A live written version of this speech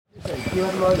You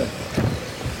have a moment.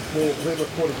 We're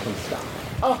recording some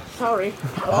stuff. Oh, sorry.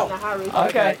 I'm in a hurry.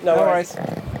 Okay, no worries.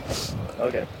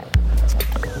 Okay.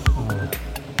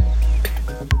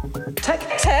 Tech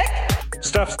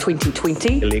Stuff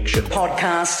 2020 election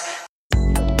podcast.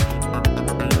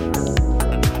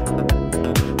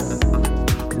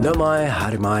 No mai,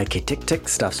 haere mai, ki tic tic,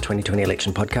 Stuff's 2020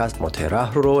 election podcast, mo te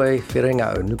rahuroi,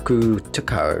 whiringa o nuku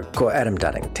tukau, ko Adam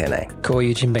Dunning, tēnei. Ko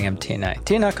Eugene Bingham, tēnei.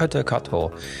 Tēnā koutou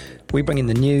katoa. We bring in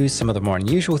the news, some of the more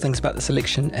unusual things about this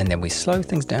election, and then we slow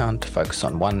things down to focus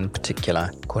on one particular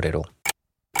kōrero.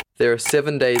 There are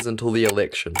 7 days until the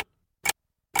election.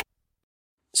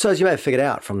 So as you may have figured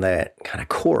out from that kind of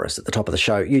chorus at the top of the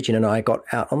show, Eugene and I got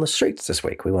out on the streets this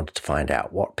week. We wanted to find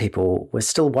out what people were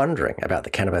still wondering about the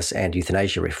cannabis and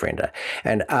euthanasia referenda.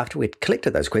 And after we'd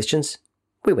collected those questions,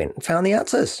 we went and found the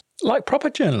answers. Like proper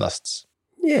journalists.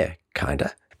 Yeah,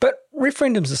 kinda. But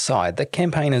referendums aside, the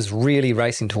campaign is really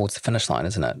racing towards the finish line,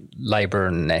 isn't it? Labour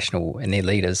and National and their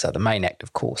leaders are the main act,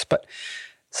 of course. But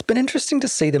it's been interesting to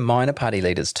see the minor party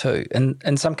leaders too, and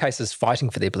in some cases fighting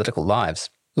for their political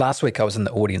lives. Last week I was in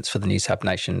the audience for the News Hub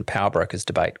Nation Power Brokers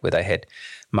debate where they had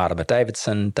Marama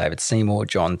Davidson, David Seymour,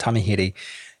 John Tamihere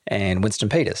and Winston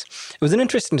Peters. It was an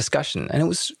interesting discussion and it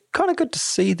was kind of good to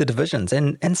see the divisions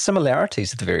and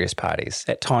similarities of the various parties.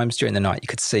 At times during the night you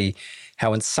could see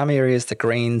how in some areas the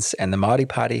Greens and the Māori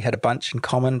Party had a bunch in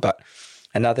common, but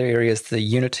in other areas the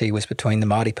unity was between the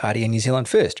Māori Party and New Zealand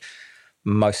First,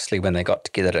 mostly when they got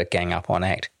together to gang up on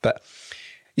ACT. But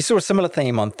you saw a similar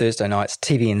theme on Thursday night's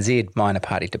TVNZ minor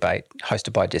party debate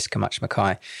hosted by Jessica Mutch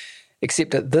Mackay,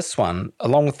 except at this one,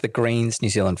 along with the Greens, New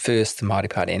Zealand First, the Māori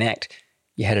Party and ACT,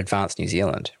 you had Advance New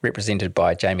Zealand, represented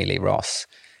by Jamie Lee Ross.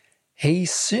 He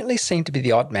certainly seemed to be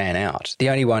the odd man out, the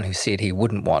only one who said he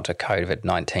wouldn't want a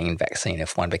COVID-19 vaccine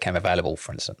if one became available,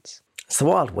 for instance. It's the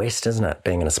Wild West, isn't it,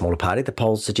 being in a smaller party? The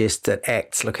polls suggest that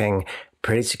ACT's looking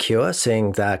pretty secure,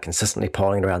 seeing they're consistently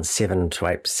polling around 7 to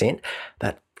 8%,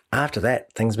 but after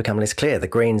that, things become less clear. The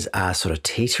Greens are sort of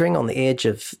teetering on the edge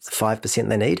of the 5%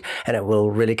 they need, and it will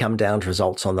really come down to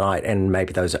results on the night and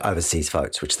maybe those overseas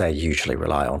votes, which they usually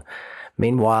rely on.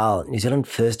 Meanwhile, New Zealand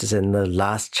First is in the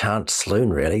last chance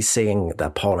saloon, really, seeing they're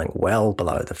polling well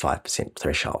below the 5%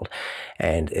 threshold.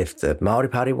 And if the Māori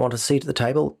Party want a seat at the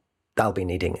table, they'll be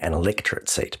needing an electorate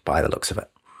seat by the looks of it.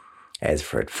 As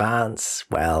for Advance,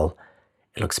 well,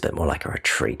 it looks a bit more like a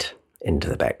retreat into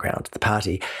the background. The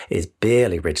party is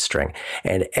barely registering,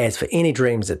 and as for any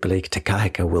dreams that Bilika Te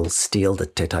Kahika will steal the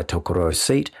Te Tai Tokoro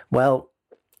seat, well,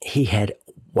 he had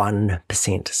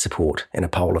 1% support in a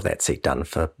poll of that seat done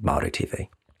for Māori TV.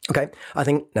 Okay, I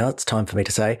think now it's time for me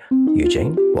to say,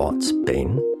 Eugene, what's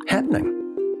been happening?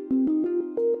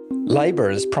 Labour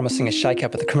is promising a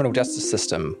shake-up of the criminal justice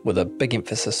system with a big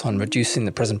emphasis on reducing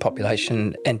the prison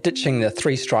population and ditching the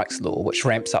 3 strikes law, which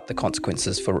ramps up the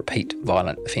consequences for repeat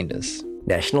violent offenders.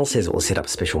 National says it will set up a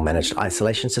special managed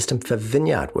isolation system for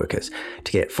vineyard workers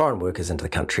to get foreign workers into the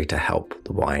country to help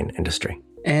the wine industry.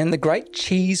 And the great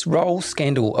cheese roll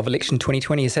scandal of election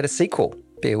 2020 has had a sequel.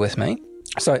 Bear with me.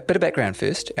 So, a bit of background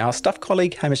first. Our Stuff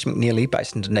colleague, Hamish McNeely,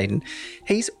 based in Dunedin,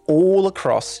 he's all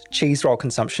across cheese roll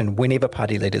consumption whenever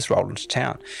party leaders roll into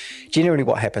town. Generally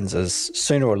what happens is,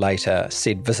 sooner or later,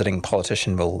 said visiting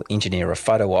politician will engineer a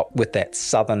photo op with that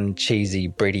southern, cheesy,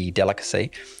 bready delicacy.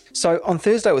 So on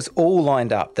Thursday it was all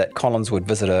lined up that Collins would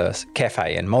visit a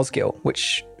cafe in Mosgiel,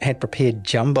 which had prepared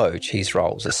jumbo cheese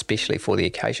rolls especially for the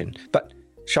occasion. But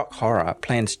shock horror,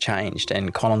 plans changed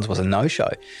and Collins was a no-show.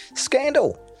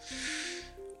 Scandal!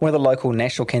 One of the local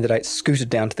national candidates scooted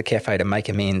down to the cafe to make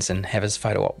amends and have his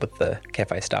photo op with the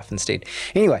cafe staff instead.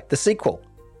 Anyway, the sequel.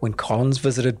 When Collins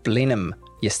visited Blenheim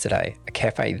yesterday, a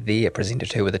cafe there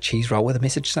presented her with a cheese roll with a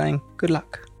message saying, good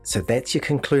luck. So that's your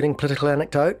concluding political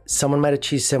anecdote? Someone made a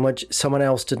cheese sandwich, someone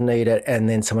else didn't eat it, and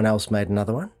then someone else made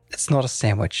another one? It's not a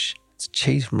sandwich. It's a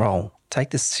cheese roll. Take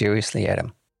this seriously,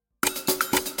 Adam.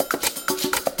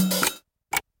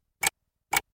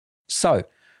 So,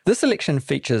 this election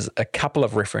features a couple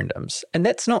of referendums, and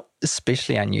that's not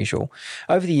especially unusual.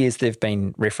 Over the years, there have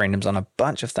been referendums on a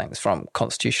bunch of things, from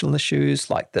constitutional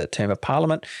issues like the term of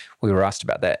parliament. We were asked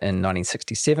about that in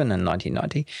 1967 and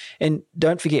 1990. And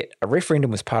don't forget, a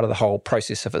referendum was part of the whole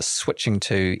process of us switching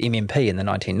to MMP in the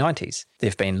 1990s. There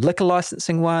have been liquor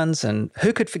licensing ones, and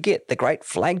who could forget the great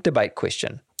flag debate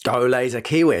question? Go laser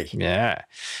Kiwi. Yeah.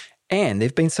 And there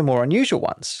have been some more unusual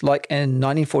ones. Like in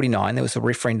 1949, there was a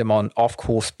referendum on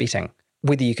off-course betting,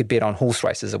 whether you could bet on horse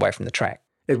races away from the track.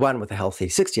 It won with a healthy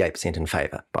 68% in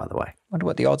favour, by the way. Wonder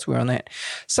what the odds were on that.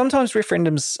 Sometimes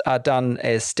referendums are done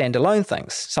as standalone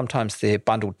things. Sometimes they're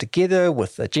bundled together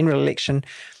with a general election.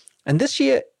 And this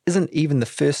year isn't even the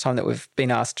first time that we've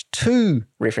been asked 2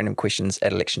 referendum questions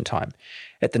at election time.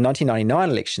 At the 1999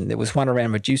 election, there was one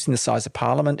around reducing the size of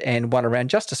Parliament and one around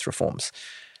justice reforms.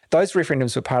 Those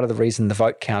referendums were part of the reason the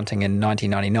vote counting in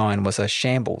 1999 was a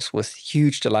shambles, with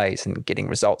huge delays in getting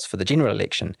results for the general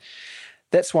election.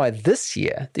 That's why this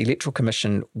year, the Electoral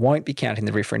Commission won't be counting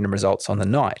the referendum results on the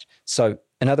night. So,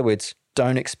 in other words,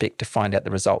 don't expect to find out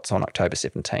the results on October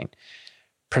 17.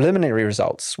 Preliminary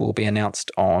results will be announced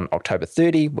on October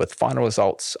 30, with final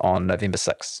results on November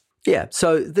 6. Yeah,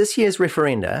 so this year's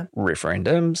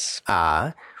Referendums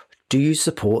are, do you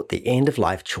support the End of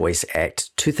Life Choice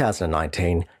Act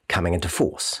 2019 coming into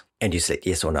force? And you select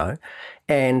yes or no.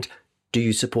 And do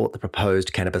you support the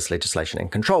proposed cannabis legislation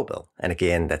and control bill? And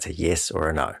again, that's a yes or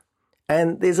a no.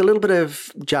 And there's a little bit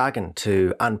of jargon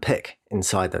to unpick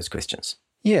inside those questions.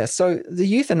 Yeah, so the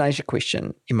euthanasia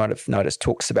question, you might have noticed,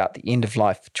 talks about the End of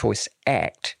Life Choice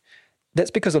Act.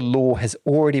 That's because a law has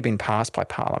already been passed by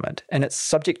Parliament and it's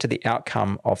subject to the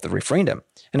outcome of the referendum.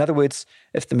 In other words,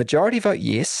 if the majority vote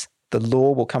yes, the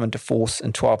law will come into force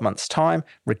in 12 months' time,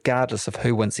 regardless of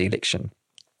who wins the election.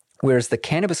 Whereas the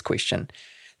cannabis question,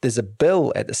 there's a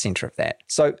bill at the centre of that.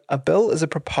 So a bill is a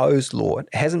proposed law. It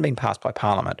hasn't been passed by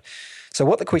Parliament. So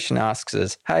what the question asks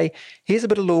is, hey, here's a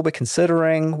bit of law we're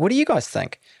considering. What do you guys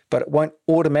think? But it won't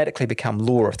automatically become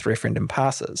law if the referendum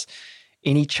passes.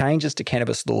 Any changes to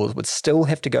cannabis laws would still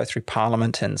have to go through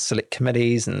Parliament and select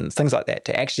committees and things like that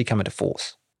to actually come into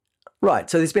force. Right,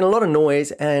 so there's been a lot of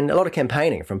noise and a lot of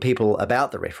campaigning from people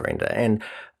about the referenda. And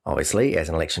obviously, as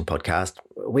an election podcast,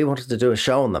 we wanted to do a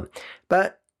show on them.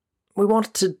 But we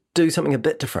wanted to do something a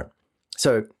bit different.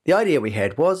 So the idea we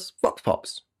had was Vox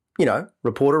Pops. You know,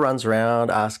 reporter runs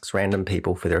around, asks random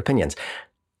people for their opinions.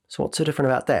 So what's so different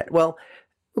about that? Well,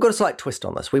 we've got a slight twist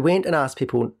on this. We went and asked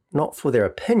people not for their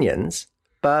opinions,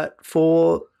 but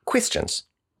for questions.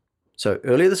 So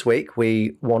earlier this week,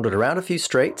 we wandered around a few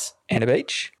streets. And a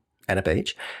beach.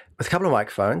 With a couple of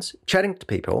microphones, chatting to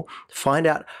people to find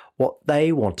out what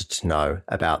they wanted to know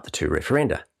about the 2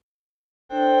 referenda.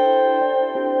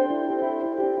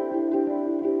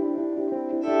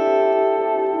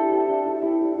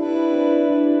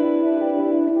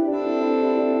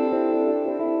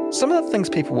 Some of the things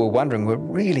people were wondering were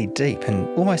really deep and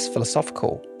almost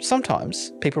philosophical.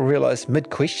 Sometimes people realise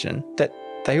mid-question that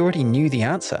they already knew the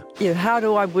answer. Yeah, how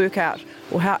do I work out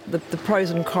how the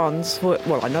pros and cons?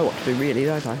 Well, I know what to do really,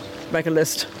 don't I? Make a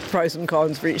list, pros and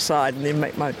cons for each side, and then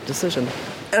make my decision.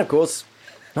 And of course,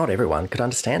 not everyone could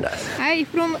understand us. I'm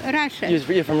from Russia.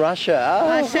 You're from Russia?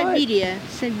 Oh, Siberia.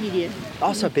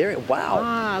 Oh, Siberia,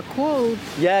 wow. Cold.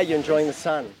 Yeah, you're enjoying the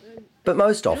sun. But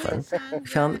most often, we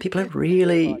found that people have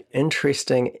really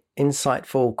interesting,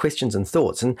 insightful questions and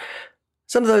thoughts. And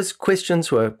some of those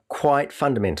questions were quite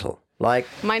fundamental. Like,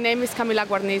 my name is Camila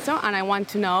Guarnizo, and I want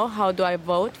to know, how do I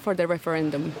vote for the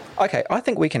referendum? Okay, I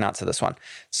think we can answer this one.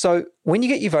 So when you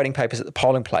get your voting papers at the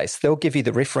polling place, they'll give you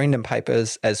the referendum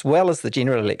papers as well as the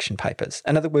general election papers.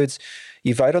 In other words,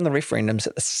 you vote on the referendums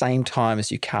at the same time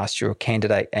as you cast your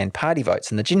candidate and party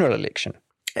votes in the general election.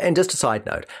 And just a side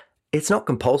note, it's not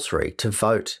compulsory to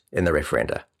vote in the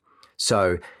referenda.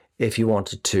 So if you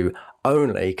wanted to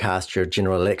only cast your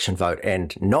general election vote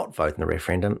and not vote in the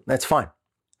referendum, that's fine.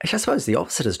 Actually, I suppose the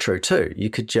opposite is true too. You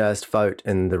could just vote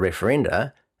in the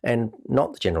referenda and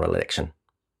not the general election.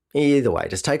 Either way,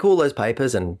 just take all those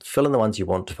papers and fill in the ones you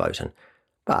want to vote in.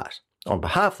 But on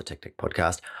behalf of the Tick Tick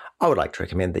podcast, I would like to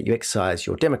recommend that you exercise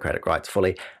your democratic rights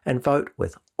fully and vote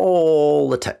with all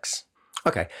the ticks.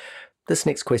 Okay, this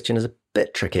next question is a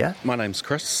bit trickier. My name's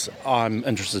Chris. I'm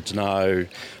interested to know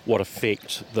what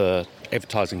effect the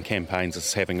advertising campaigns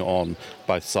is having on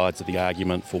both sides of the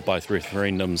argument for both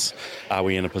referendums. Are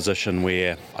we in a position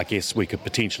where I guess we could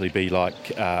potentially be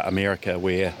like America,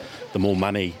 where the more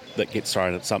money that gets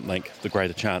thrown at something, the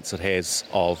greater chance it has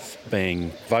of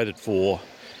being voted for?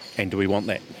 And do we want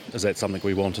that? Is that something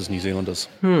we want as New Zealanders?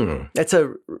 That's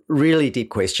a really deep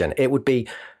question. It would be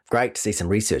great to see some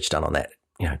research done on that.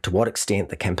 You know, to what extent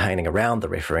the campaigning around the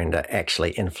referenda actually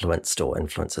influenced or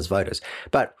influences voters.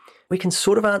 But we can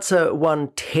sort of answer one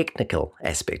technical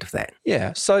aspect of that.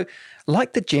 Yeah, so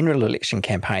like the general election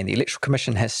campaign, the Electoral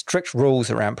Commission has strict rules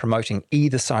around promoting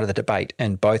either side of the debate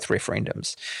in both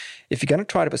referendums. If you're going to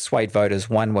try to persuade voters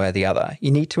one way or the other, you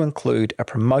need to include a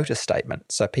promoter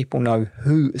statement so people know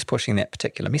who is pushing that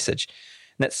particular message.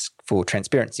 And that's for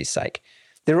transparency's sake.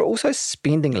 There are also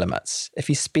spending limits. If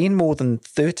you spend more than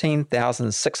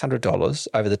 $13,600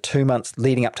 over the 2 months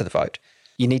leading up to the vote,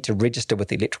 you need to register with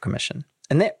the Electoral Commission.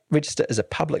 And that register is a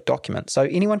public document, so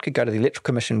anyone could go to the Electoral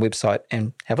Commission website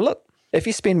and have a look. If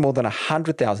you spend more than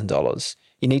 $100,000,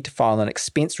 you need to file an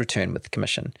expense return with the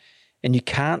Commission. and you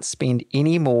can't spend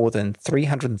any more than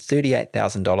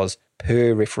 $338,000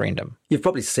 per referendum. You've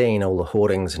probably seen all the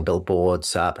hoardings and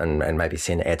billboards up and maybe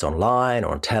seen ads online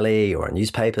or on telly or in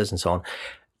newspapers and so on.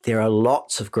 There are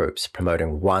lots of groups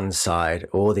promoting one side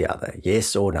or the other,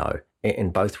 yes or no,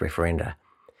 in both referenda,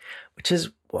 which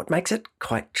is what makes it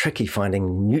quite tricky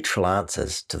finding neutral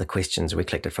answers to the questions we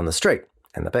collected from the street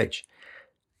and the beach.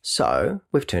 So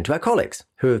we've turned to our colleagues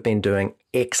who have been doing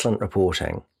excellent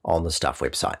reporting on the Stuff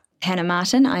website. Hannah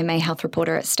Martin, I'm a health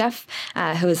reporter at Stuff,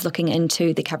 who is looking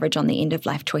into the coverage on the End of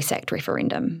Life Choice Act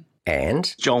referendum.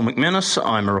 And Joel McManus,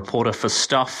 I'm a reporter for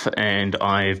Stuff, and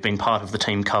I've been part of the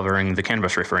team covering the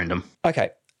cannabis referendum. Okay,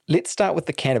 let's start with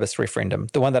the cannabis referendum,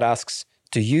 the one that asks,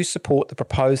 do you support the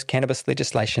proposed cannabis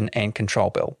legislation and control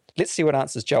bill? Let's see what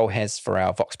answers Joel has for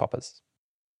our Vox Poppers.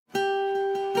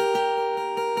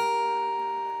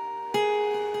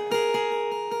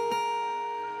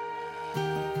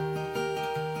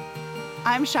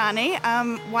 I'm Shani.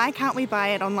 Why can't we buy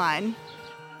it online?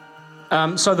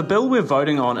 So the bill we're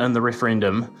voting on in the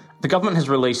referendum, the government has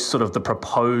released sort of the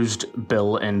proposed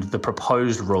bill and the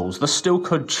proposed rules. This still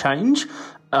could change.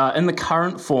 In the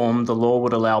current form, the law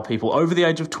would allow people over the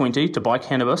age of 20 to buy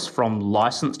cannabis from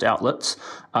licensed outlets.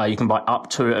 You can buy up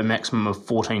to a maximum of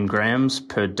 14 grams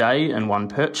per day in one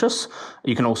purchase.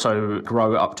 You can also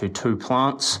grow up to 2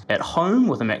 plants at home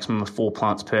with a maximum of 4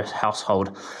 plants per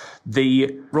household.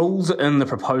 The rules in the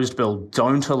proposed bill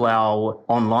don't allow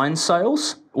online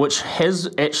sales, which has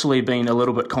actually been a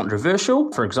little bit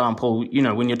controversial. For example,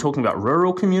 when you're talking about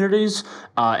rural communities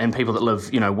and people that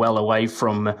live, well away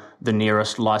from the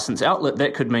nearest licensed outlet,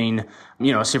 that could mean,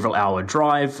 a several hour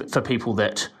drive for people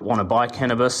that want to buy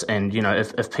cannabis. And,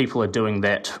 if people are doing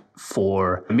that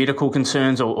for medical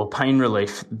concerns or pain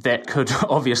relief, that could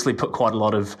obviously put quite a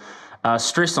lot of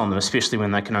stress on them, especially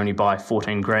when they can only buy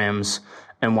 14 grams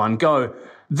in one go.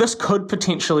 This could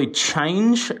potentially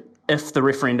change if the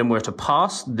referendum were to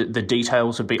pass. The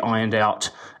details would be ironed out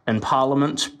in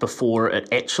Parliament before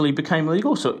it actually became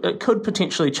legal. So it could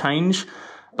potentially change,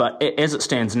 but as it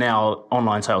stands now,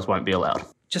 online sales won't be allowed.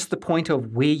 Just the point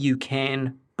of where you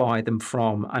can buy them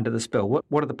from under this bill.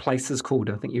 What are the places called?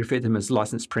 I think you referred to them as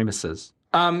licensed premises.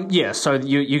 So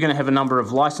you're going to have a number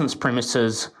of licensed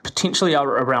premises, potentially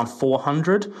around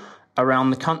 400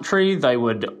 around the country. They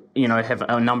would, have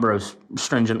a number of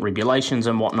stringent regulations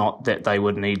and whatnot that they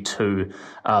would need to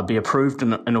be approved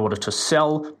in order to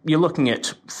sell. You're looking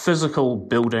at physical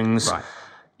buildings,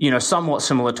 right, somewhat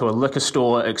similar to a liquor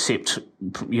store, except,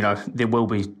 there will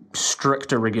be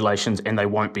stricter regulations and they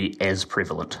won't be as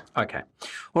prevalent. Okay.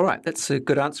 All right. That's a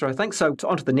good answer, I think. So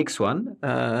on to the next one.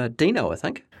 Dino, I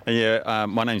think. Yeah,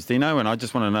 my name's Dino, and I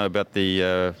just want to know about the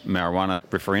marijuana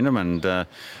referendum, and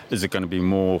is it going to be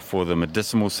more for the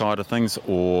medicinal side of things,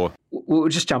 or...? We'll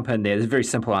just jump in there. There's a very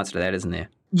simple answer to that, isn't there?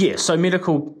 Yeah, so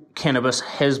medical cannabis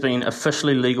has been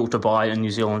officially legal to buy in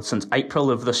New Zealand since April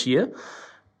of this year.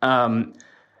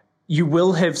 You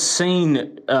will have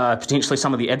seen potentially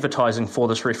some of the advertising for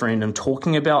this referendum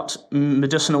talking about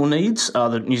medicinal needs.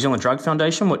 The New Zealand Drug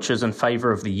Foundation, which is in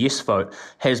favour of the yes vote,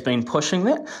 has been pushing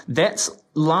that. That's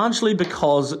largely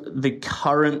because the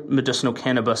current medicinal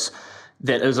cannabis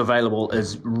that is available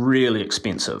is really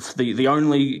expensive. The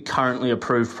only currently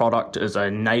approved product is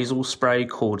a nasal spray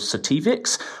called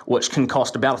Sativex, which can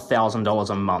cost about $1,000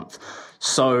 a month.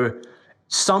 So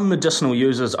some medicinal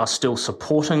users are still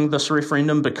supporting this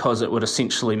referendum because it would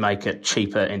essentially make it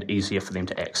cheaper and easier for them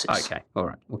to access. Okay, all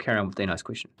right. We'll carry on with Dino's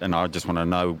question. And I just want to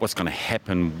know what's going to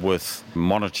happen with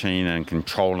monitoring and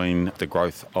controlling the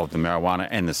growth of the marijuana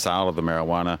and the sale of the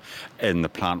marijuana in the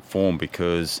plant form,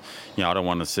 because, I don't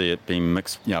want to see it being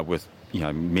mixed, with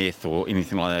meth or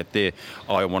anything like that there.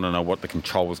 I want to know what the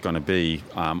control is going to be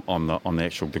on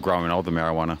the growing of the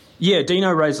marijuana. Yeah,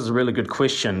 Dino raises a really good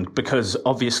question, because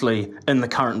obviously in the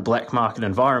current black market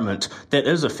environment, that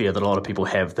is a fear that a lot of people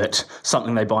have, that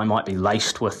something they buy might be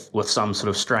laced with some sort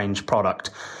of strange product.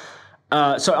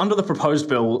 So under the proposed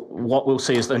bill, what we'll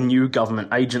see is a new government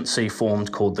agency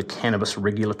formed called the Cannabis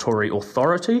Regulatory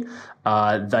Authority.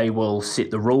 They will set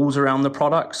the rules around the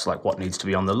products, like what needs to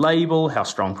be on the label, how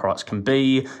strong products can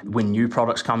be, when new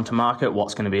products come to market,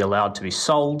 what's going to be allowed to be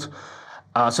sold.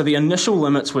 So the initial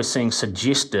limits we're seeing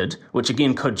suggested, which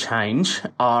again could change,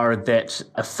 are that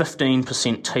a 15%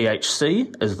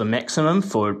 THC is the maximum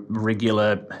for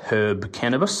regular herb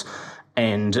cannabis,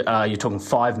 and you're talking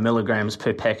 5 milligrams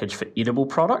per package for edible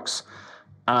products.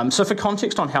 So for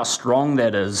context on how strong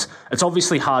that is, it's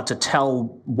obviously hard to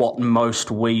tell what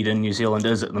most weed in New Zealand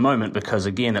is at the moment because,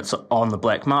 again, it's on the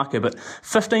black market, but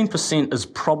 15% is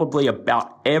probably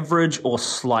about average or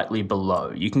slightly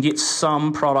below. You can get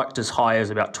some product as high as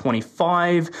about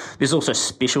 25. There's also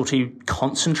specialty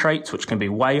concentrates, which can be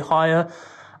way higher.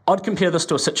 I'd compare this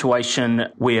to a situation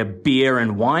where beer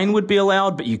and wine would be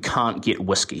allowed, but you can't get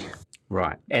whiskey.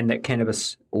 Right. And that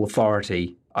Cannabis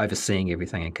Authority overseeing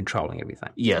everything and controlling everything.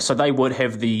 Yeah, so they would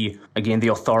have the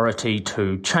authority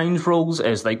to change rules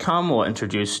as they come or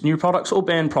introduce new products or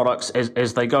ban products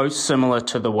as they go, similar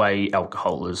to the way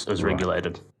alcohol is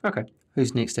regulated. Okay.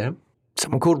 Who's next, Adam?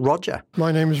 Someone called Roger.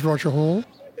 My name is Roger Hall.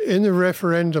 In the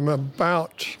referendum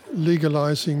about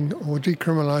legalising or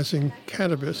decriminalising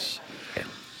cannabis,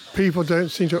 people don't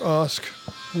seem to ask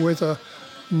whether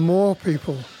more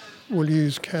people will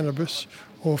use cannabis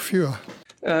or fewer.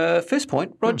 First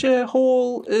point, Roger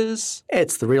Hall is...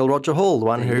 It's the real Roger Hall, the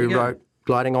one who wrote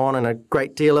Gliding On and a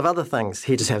great deal of other things.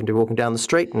 He just happened to be walking down the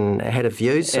street and had a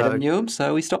view. So... Adam knew him,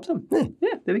 so we stopped him.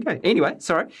 Yeah, there we go. Anyway,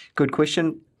 sorry. Good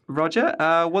question, Roger.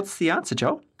 What's the answer,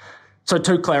 Joel? So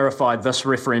to clarify, this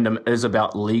referendum is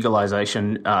about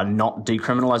legalisation, not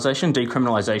decriminalisation.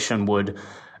 Decriminalisation would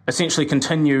essentially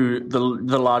continue the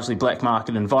largely black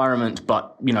market environment,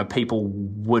 but people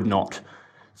would not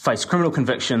face criminal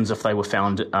convictions if they were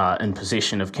found in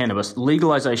possession of cannabis.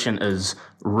 Legalisation is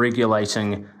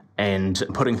regulating and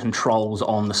putting controls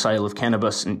on the sale of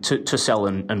cannabis to sell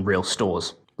in real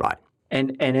stores. Right.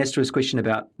 And as to his question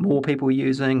about more people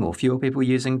using or fewer people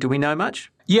using, do we know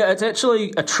much? Yeah, it's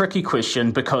actually a tricky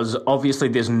question because obviously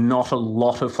there's not a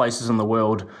lot of places in the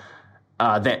world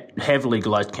that have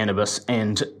legalised cannabis,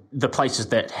 and the places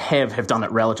that have done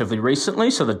it relatively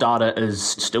recently, so the data is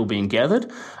still being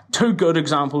gathered. Two good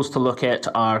examples to look at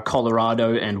are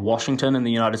Colorado and Washington in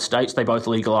the United States. They both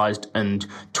legalised in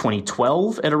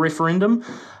 2012 at a referendum.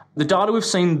 The data we've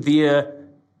seen there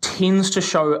tends to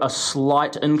show a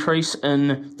slight increase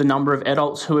in the number of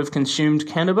adults who have consumed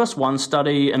cannabis. One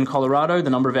study in Colorado,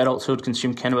 the number of adults who had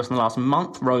consumed cannabis in the last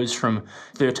month rose from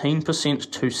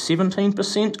 13% to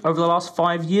 17% over the last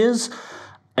 5 years.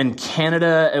 In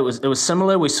Canada, it was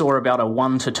similar. We saw about a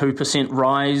 1 to 2%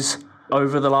 rise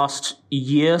over the last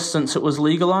year since it was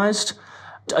legalised.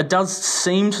 It does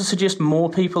seem to suggest more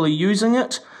people are using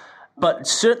it, but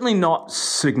certainly not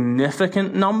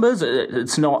significant numbers.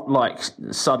 It's not like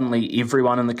suddenly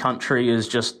everyone in the country is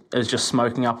just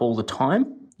smoking up all the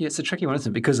time. Yeah, it's a tricky one,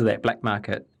 isn't it? Because of that black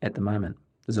market at the moment.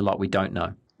 There's a lot we don't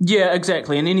know. Yeah,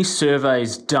 exactly. And any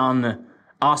surveys done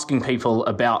asking people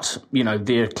about,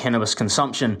 their cannabis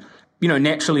consumption,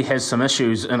 naturally has some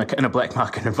issues in a black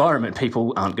market environment.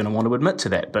 People aren't going to want to admit to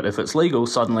that. But if it's legal,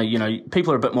 suddenly,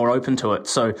 people are a bit more open to it.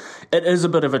 So it is a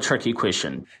bit of a tricky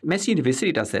question. Massey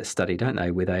University does that study, don't they,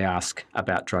 where they ask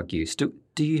about drug use. Do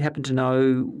you happen to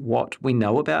know what we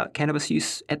know about cannabis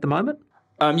use at the moment?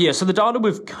 So the data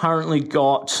we've currently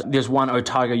got, there's one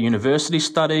Otago University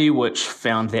study which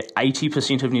found that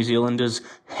 80% of New Zealanders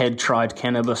had tried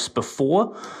cannabis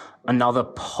before. Another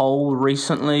poll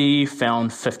recently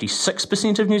found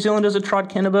 56% of New Zealanders had tried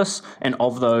cannabis, and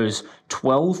of those,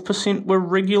 12% were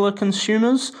regular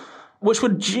consumers, which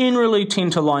would generally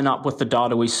tend to line up with the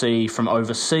data we see from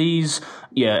overseas.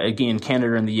 Yeah, again,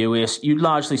 Canada and the US, you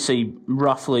largely see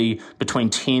roughly between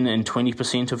 10 and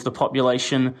 20% of the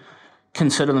population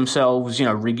consider themselves,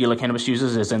 regular cannabis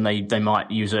users, as in they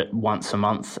might use it once a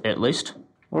month at least.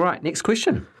 All right, next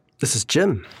question. This is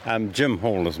Jim. Jim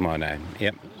Hall is my name,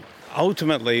 yep.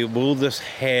 Ultimately, will this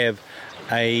have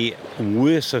a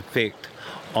worse effect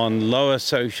on lower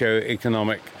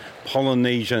socioeconomic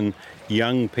Polynesian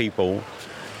young people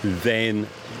than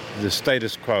the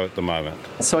status quo at the moment?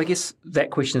 So I guess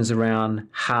that question is around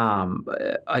harm,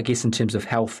 I guess in terms of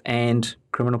health and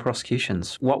criminal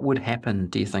prosecutions. What would happen,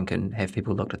 do you think, and have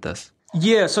people looked at this?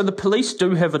 Yeah, so the police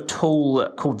do have a tool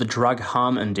called the Drug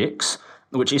Harm Index,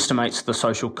 which estimates the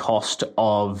social cost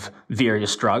of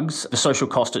various drugs. The social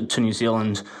cost to New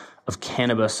Zealand of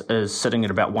cannabis is sitting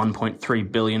at about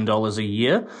 $1.3 billion a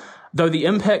year, though the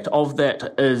impact of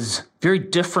that is very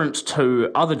different to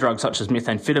other drugs such as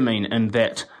methamphetamine in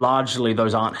that largely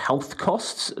those aren't health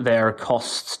costs, they're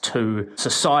costs to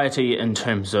society in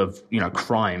terms of,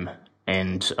 crime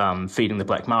and feeding the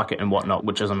black market and whatnot,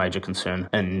 which is a major concern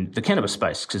in the cannabis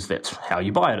space because that's how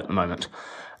you buy it at the moment.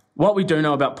 What we do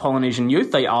know about Polynesian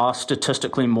youth, they are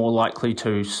statistically more likely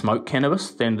to smoke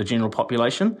cannabis than the general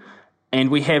population. And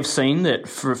we have seen that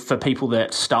for people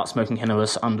that start smoking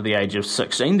cannabis under the age of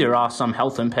 16, there are some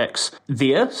health impacts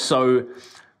there. So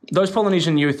those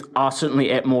Polynesian youth are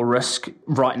certainly at more risk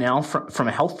right now from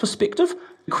a health perspective.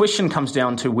 The question comes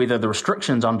down to whether the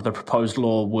restrictions under the proposed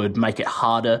law would make it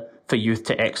harder for youth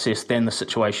to access than the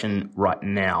situation right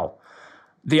now.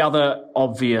 The other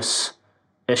obvious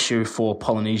issue for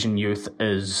Polynesian youth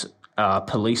is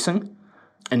policing,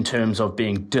 in terms of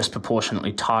being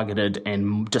disproportionately targeted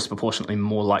and disproportionately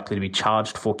more likely to be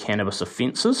charged for cannabis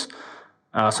offences.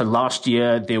 So last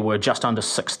year there were just under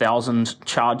 6,000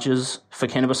 charges for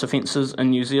cannabis offences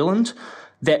in New Zealand.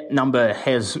 That number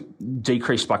has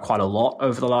decreased by quite a lot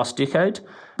over the last decade.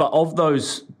 But of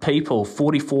those people,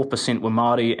 44% were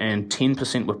Māori and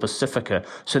 10% were Pacifica.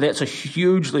 So that's a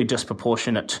hugely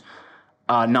disproportionate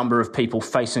number of people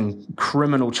facing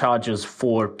criminal charges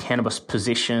for cannabis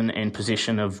possession and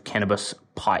possession of cannabis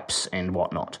pipes and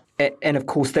whatnot. And of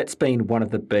course, that's been one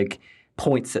of the big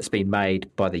points that's been made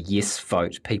by the yes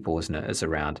vote people, isn't it, is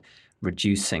around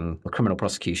reducing criminal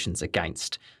prosecutions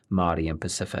against Māori and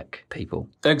Pacific people.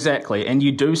 Exactly, and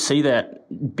you do see that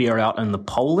bear out in the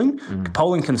polling.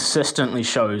 Polling consistently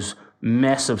shows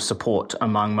massive support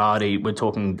among Māori. We're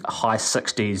talking high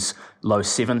 60s, low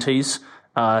 70s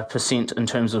percent in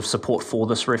terms of support for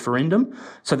this referendum.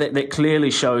 So that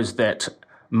clearly shows that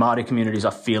Māori communities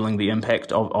are feeling the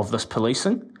impact of this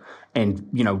policing and,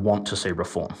 want to see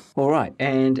reform. All right,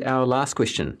 and our last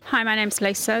question. Hi, my name's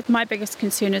Lisa. My biggest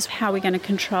concern is how we're going to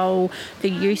control the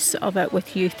use of it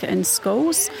with youth in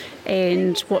schools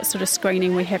and what sort of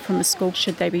screening we have from the school.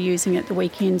 Should they be using it the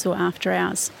weekends or after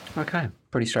hours? Okay,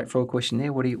 pretty straightforward question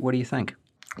there. What do you think?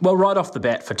 Well, right off the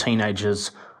bat, for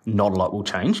teenagers, not a lot will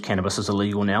change. Cannabis is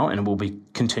illegal now and it will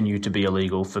continue to be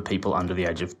illegal for people under the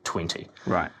age of 20.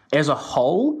 Right. As a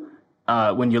whole,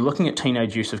 when you're looking at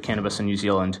teenage use of cannabis in New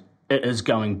Zealand, it is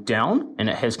going down, and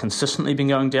it has consistently been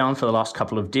going down for the last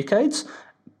couple of decades.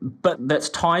 But that's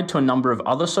tied to a number of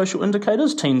other social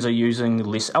indicators. Teens are using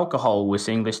less alcohol. We're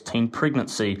seeing less teen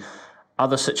pregnancy,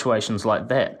 other situations like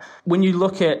that. When you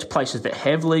look at places that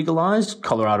have legalised,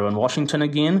 Colorado and Washington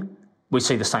again, we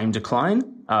see the same decline.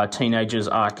 Teenagers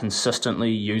are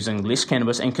consistently using less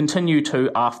cannabis and continue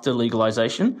to after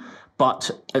legalisation.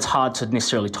 But it's hard to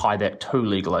necessarily tie that to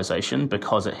legalisation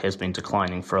because it has been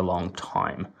declining for a long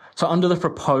time. So under the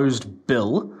proposed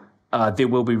bill, there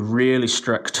will be really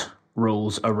strict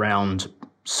rules around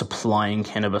supplying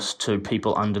cannabis to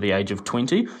people under the age of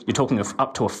 20. You're talking of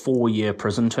up to a 4-year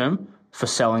prison term for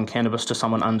selling cannabis to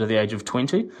someone under the age of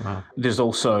 20. Wow. There's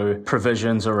also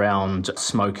provisions around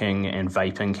smoking and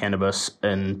vaping cannabis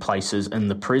in places in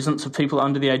the presence of people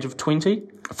under the age of 20.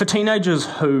 For teenagers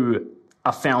who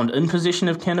are found in possession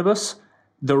of cannabis,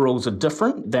 the rules are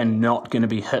different. They're not going to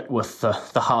be hit with the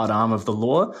hard arm of the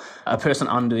law. A person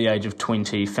under the age of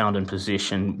 20 found in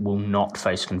possession will not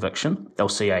face conviction. They'll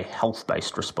see a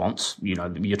health-based response.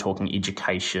 You're talking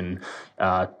education,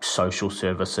 social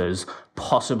services,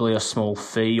 possibly a small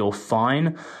fee or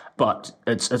fine. But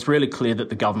it's really clear that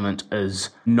the government is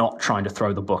not trying to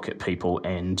throw the book at people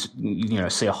and,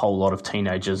 see a whole lot of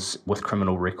teenagers with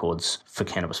criminal records for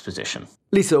cannabis possession.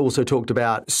 Lisa also talked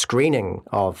about screening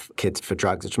of kids for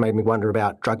drugs, which made me wonder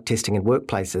about drug testing in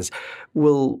workplaces.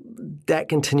 Will that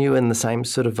continue in the same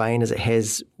sort of vein as it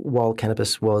has while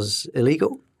cannabis was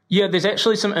illegal? Yeah, there's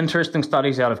actually some interesting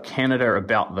studies out of Canada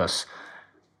about this.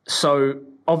 So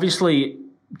obviously,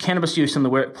 cannabis use in the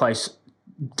workplace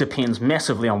depends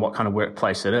massively on what kind of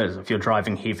workplace it is. If you're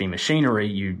driving heavy machinery,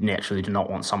 you naturally do not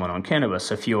want someone on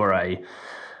cannabis. If you're a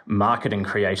marketing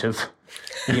creative,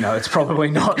 it's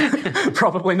probably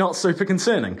not super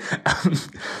concerning.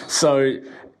 So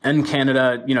in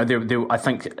Canada, I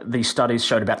think these studies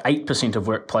showed about 8% of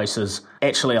workplaces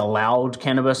actually allowed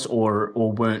cannabis or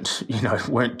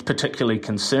weren't particularly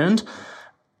concerned.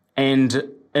 And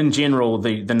in general,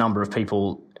 the number of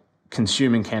people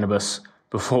consuming cannabis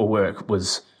before work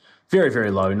was very,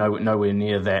 very low, nowhere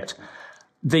near that.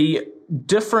 The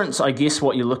difference, I guess,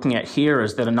 what you're looking at here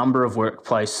is that a number of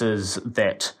workplaces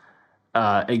that,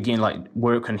 again, like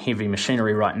work in heavy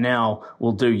machinery right now,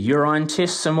 will do urine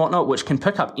tests and whatnot, which can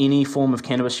pick up any form of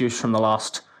cannabis use from the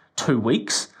last 2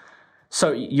 weeks.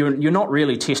 So you're not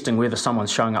really testing whether someone's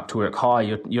showing up to work high.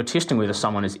 You're testing whether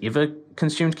someone has ever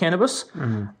consumed cannabis,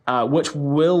 which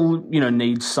will,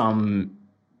 need some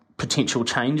potential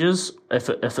changes if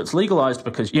it's legalised,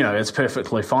 because it's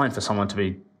perfectly fine for someone to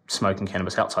be smoking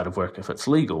cannabis outside of work if it's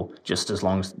legal, just as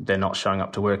long as they're not showing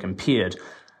up to work impaired.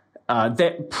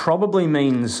 That probably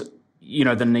means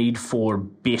the need for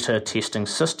better testing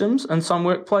systems in some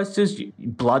workplaces.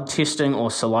 Blood testing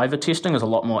or saliva testing is a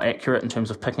lot more accurate in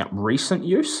terms of picking up recent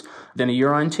use than a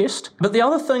urine test. But the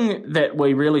other thing that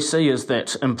we really see is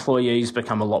that employees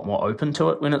become a lot more open to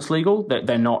it when it's legal, that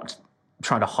they're not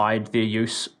trying to hide their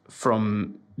use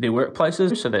from their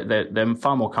workplaces, so that they're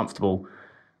far more comfortable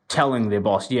telling their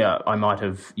boss, yeah, I might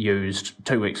have used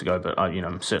 2 weeks ago, but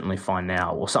I'm certainly fine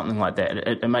now, or something like that.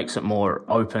 It makes it more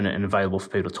open and available for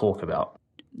people to talk about.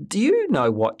 Do you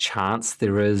know what chance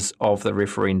there is of the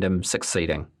referendum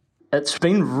succeeding? It's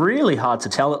been really hard to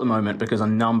tell at the moment because a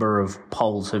number of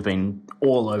polls have been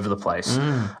all over the place.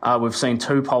 We've seen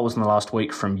 2 polls in the last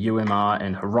week from UMR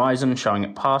and Horizon showing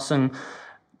it passing.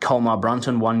 Colmar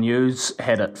Brunton, One News,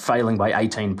 had it failing by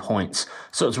 18 points.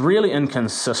 So it's really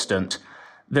inconsistent.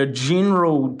 The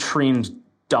general trend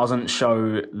doesn't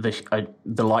show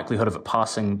the likelihood of it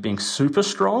passing being super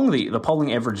strong. The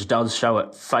polling average does show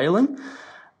it failing.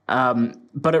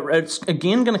 But it's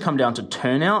again going to come down to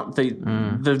turnout. The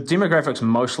demographics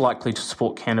most likely to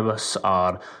support cannabis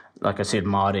are, like I said,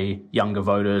 Māori, younger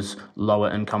voters,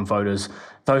 lower income voters.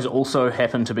 Those also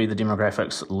happen to be the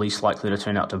demographics least likely to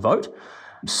turn out to vote.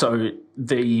 So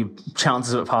the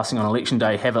chances of it passing on election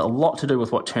day have a lot to do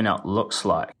with what turnout looks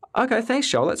like. Okay, thanks,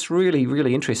 Joel. That's really,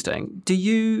 really interesting. Do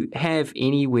you have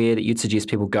anywhere that you'd suggest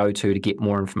people go to get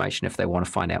more information if they want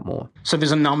to find out more? So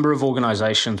there's a number of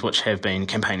organisations which have been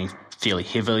campaigning fairly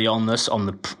heavily on this. On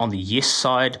the yes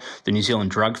side, the New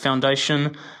Zealand Drug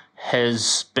Foundation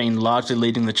has been largely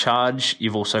leading the charge.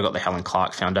 You've also got the Helen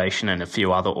Clark Foundation and a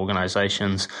few other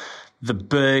organisations. The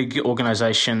big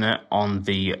organisation on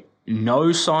the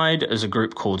no side is a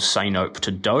group called Say Nope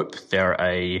to Dope. They're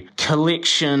a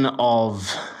collection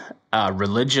of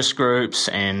religious groups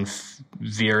and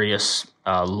various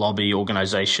lobby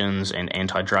organisations and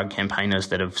anti-drug campaigners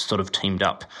that have sort of teamed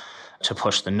up to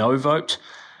push the no vote.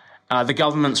 The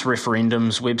government's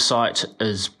referendums website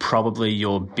is probably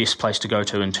your best place to go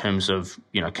to in terms of,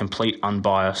 complete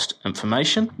unbiased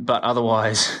information. But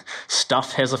otherwise,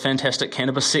 Stuff has a fantastic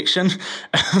cannabis section,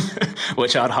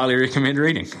 which I'd highly recommend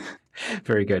reading.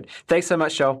 Very good. Thanks so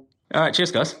much, Joel. All right,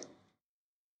 cheers, guys.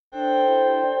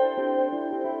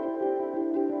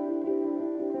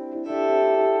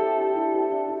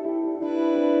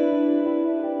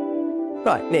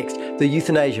 Right, next, the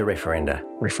euthanasia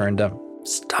referendum.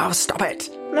 Stop it.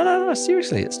 No,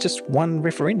 seriously. It's just one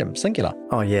referendum, singular.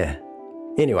 Oh, yeah.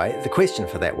 Anyway, the question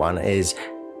for that one is,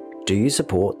 do you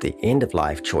support the End of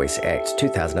Life Choice Act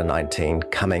 2019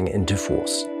 coming into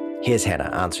force? Here's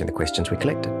Hannah answering the questions we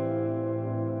collected.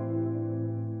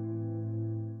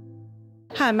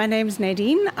 Hi, my name's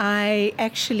Nadine. I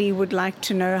actually would like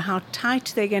to know how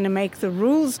tight they're going to make the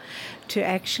rules to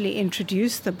actually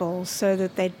introduce the bill so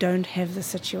that they don't have the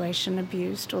situation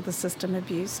abused or the system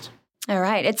abused. All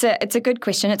right. It's a good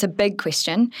question. It's a big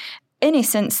question. In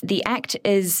essence, the Act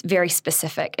is very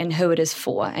specific in who it is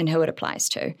for and who it applies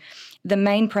to. The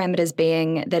main parameters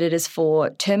being that it is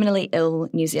for terminally ill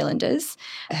New Zealanders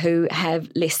who have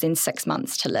less than 6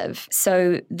 months to live.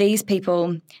 So these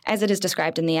people, as it is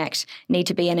described in the Act, need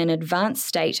to be in an advanced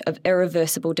state of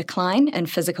irreversible decline in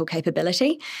physical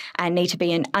capability and need to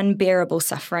be in unbearable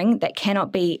suffering that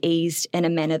cannot be eased in a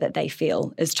manner that they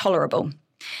feel is tolerable.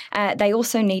 They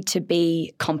also need to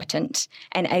be competent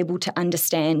and able to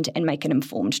understand and make an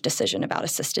informed decision about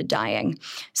assisted dying.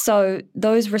 So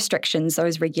those restrictions,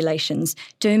 those regulations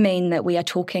do mean that we are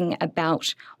talking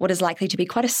about what is likely to be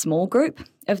quite a small group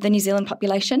of the New Zealand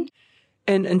population.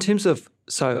 And in terms of,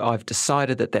 so I've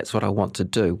decided that that's what I want to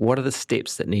do, what are the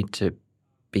steps that need to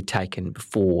be taken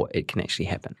before it can actually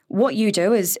happen? What you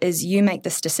do is you make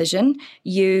this decision,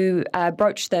 you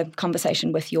broach the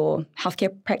conversation with your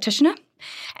healthcare practitioner,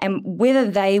 and whether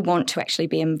they want to actually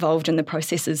be involved in the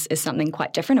process is something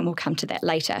quite different, and we'll come to that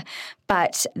later.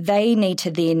 But they need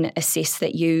to then assess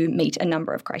that you meet a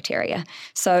number of criteria.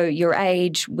 So your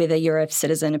age, whether you're a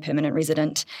citizen, a permanent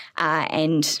resident,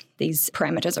 and these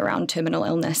parameters around terminal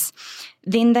illness.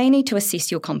 Then they need to assess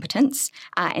your competence,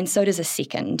 and so does a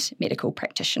second medical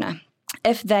practitioner.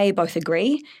 If they both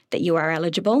agree that you are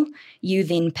eligible, you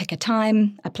then pick a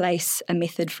time, a place, a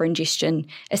method for ingestion,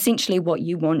 essentially what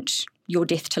you want your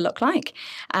death to look like.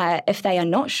 If they are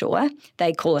not sure,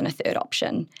 they call in a third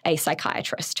option, a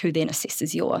psychiatrist who then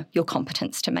assesses your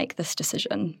competence to make this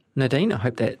decision. Nadine, I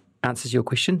hope that answers your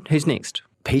question. Who's next?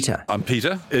 Peter. I'm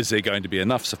Peter. Is there going to be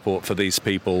enough support for these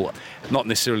people? Not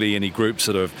necessarily any groups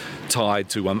that are tied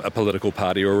to a political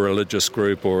party or a religious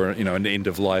group or an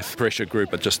end-of-life pressure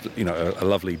group, but just a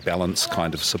lovely balanced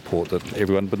kind of support that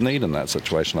everyone would need in that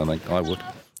situation. I think I would.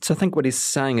 So I think what he's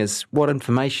saying is what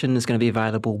information is going to be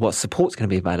available, what support's going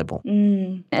to be available?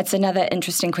 It's another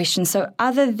interesting question. So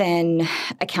other than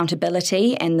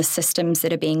accountability and the systems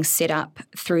that are being set up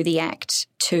through the Act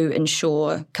to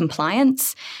ensure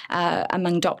compliance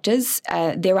among doctors,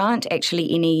 there aren't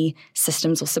actually any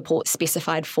systems or support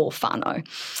specified for whānau.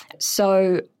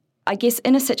 So I guess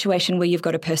in a situation where you've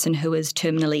got a person who is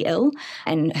terminally ill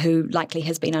and who likely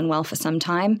has been unwell for some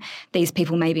time, these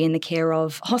people may be in the care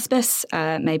of hospice,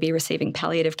 may be receiving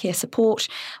palliative care support,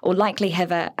 or likely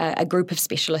have a group of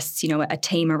specialists, a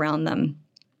team around them.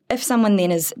 If someone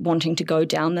then is wanting to go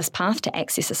down this path to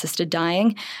access assisted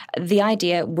dying, the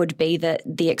idea would be that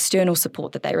the external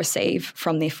support that they receive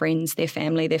from their friends, their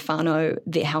family, their whānau,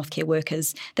 their healthcare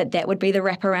workers, that would be the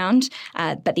wraparound,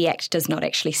 but the Act does not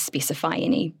actually specify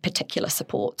any particular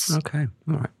supports. Okay,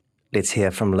 all right. Let's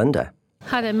hear from Linda.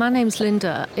 Hi there, my name's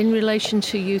Linda. In relation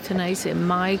to euthanasia,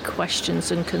 my questions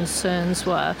and concerns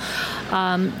were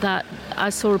that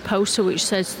I saw a poster which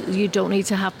says you don't need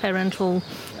to have parental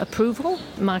approval.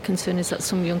 My concern is that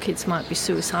some young kids might be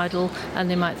suicidal and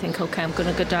they might think, OK, I'm going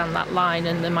to go down that line,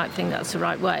 and they might think that's the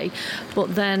right way.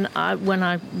 But then when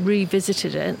I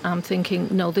revisited it, I'm thinking,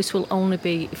 no, this will only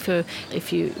be for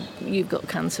if you've got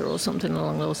cancer or something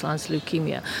along those lines,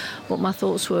 leukemia. But my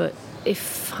thoughts were,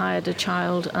 if I had a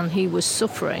child and he was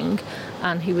suffering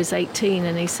and he was 18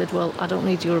 and he said, well, I don't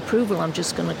need your approval, I'm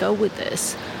just going to go with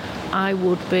this, I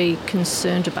would be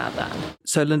concerned about that.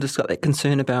 So Linda's got that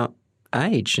concern about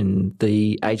age and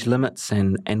the age limits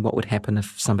and what would happen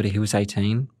if somebody who was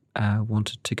 18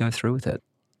 wanted to go through with it.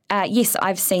 Yes,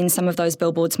 I've seen some of those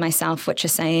billboards myself, which are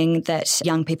saying that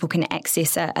young people can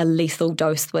access a lethal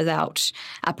dose without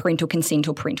parental consent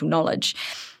or parental knowledge.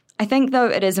 I think, though,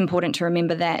 it is important to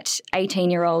remember that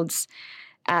 18-year-olds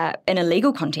in a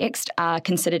legal context are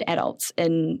considered adults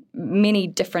in many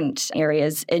different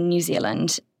areas in New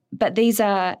Zealand. But these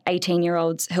are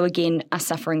 18-year-olds who, again, are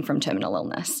suffering from terminal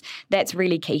illness. That's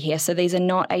really key here. So these are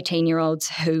not 18-year-olds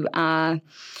who are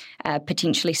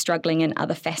potentially struggling in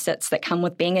other facets that come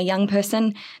with being a young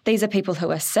person. These are people who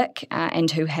are sick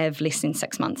and who have less than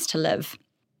 6 months to live.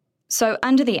 So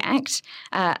under the Act,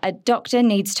 a doctor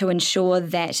needs to ensure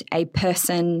that a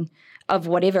person of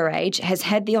whatever age has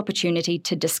had the opportunity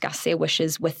to discuss their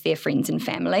wishes with their friends and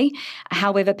family.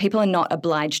 However, people are not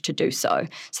obliged to do so.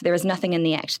 So there is nothing in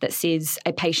the Act that says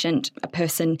a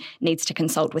person needs to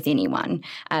consult with anyone.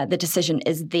 The decision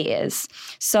is theirs.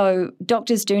 So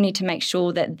doctors do need to make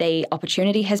sure that the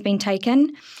opportunity has been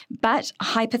taken. But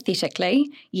hypothetically,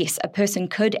 yes, a person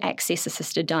could access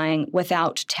assisted dying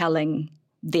without telling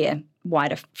their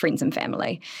wider friends and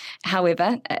family.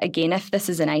 However, again, if this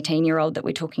is an 18-year-old that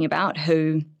we're talking about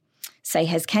who, say,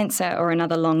 has cancer or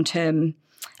another long-term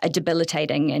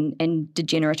debilitating and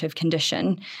degenerative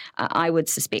condition, I would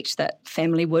suspect that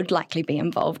family would likely be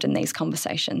involved in these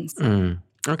conversations.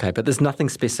 Okay, but there's nothing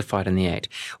specified in the Act.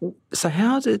 So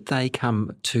how did they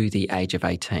come to the age of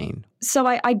 18? So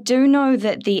I do know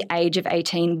that the age of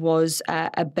 18 was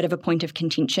a bit of a point of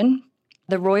contention.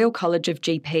 The Royal College of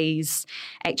GPs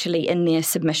actually, in their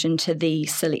submission to the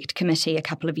Select Committee a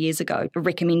couple of years ago,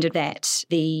 recommended that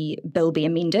the bill be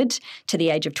amended to the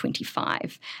age of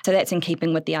 25. So that's in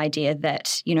keeping with the idea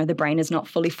that, the brain is not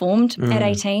fully formed at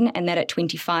 18 and that at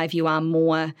 25 you are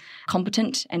more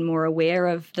competent and more aware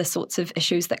of the sorts of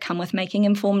issues that come with making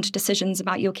informed decisions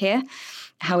about your care.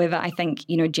 However, I think,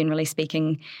 generally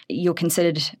speaking, you're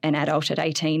considered an adult at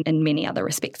 18 in many other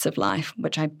respects of life,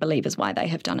 which I believe is why they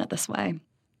have done it this way.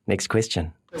 Next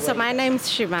question. So my name's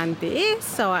Shivanti.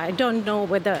 So I don't know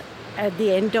whether at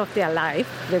the end of their life,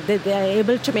 whether they're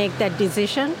able to make that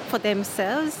decision for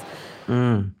themselves.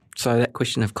 So that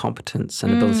question of competence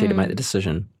and ability to make the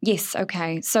decision. Yes,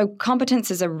 okay. So competence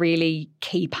is a really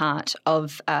key part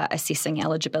of assessing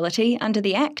eligibility under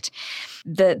the Act.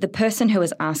 The person who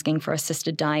is asking for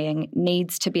assisted dying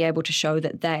needs to be able to show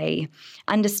that they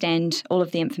understand all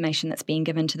of the information that's being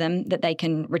given to them, that they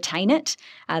can retain it,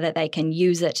 that they can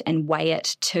use it and weigh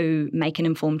it to make an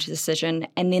informed decision,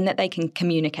 and then that they can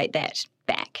communicate that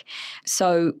back.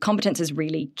 So competence is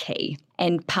really key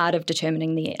and part of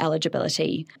determining the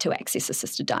eligibility to access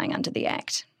assisted dying under the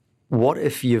Act. What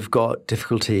if you've got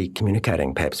difficulty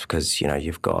communicating, perhaps because,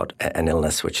 you've got an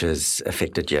illness which has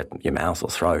affected your mouth or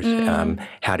throat?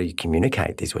 How do you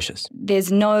communicate these wishes?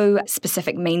 There's no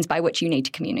specific means by which you need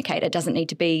to communicate. It doesn't need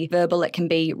to be verbal. It can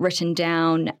be written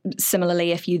down.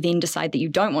 Similarly, if you then decide that you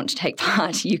don't want to take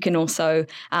part, you can also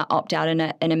opt out in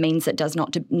a means that does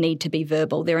not need to be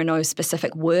verbal. There are no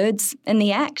specific words in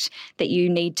the Act that you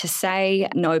need to say,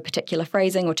 no particular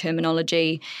phrasing or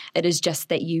terminology. It is just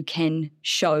that you can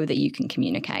show that you can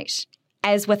communicate.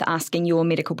 As with asking your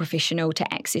medical professional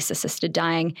to access assisted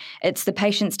dying, it's the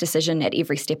patient's decision at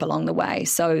every step along the way.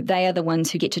 So they are the ones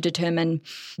who get to determine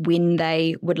when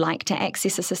they would like to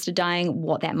access assisted dying,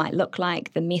 what that might look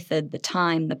like, the method, the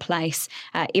time, the place.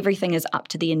 Everything is up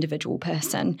to the individual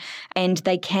person. And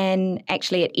they can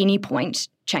actually at any point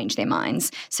change their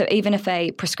minds. So even if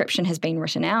a prescription has been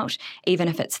written out, even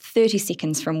if it's 30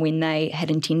 seconds from when they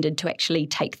had intended to actually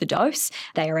take the dose,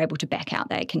 they are able to back out.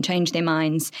 They can change their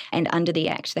minds, and under the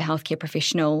Act, the healthcare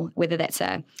professional, whether that's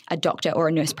a doctor or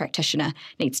a nurse practitioner,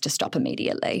 needs to stop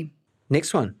immediately.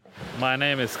 Next one. My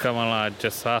name is Kamala.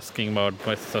 Just asking about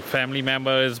if the family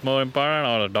member is more important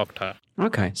or a doctor.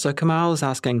 Okay, so Kamal is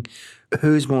asking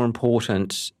who's more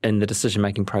important in the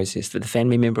decision-making process, the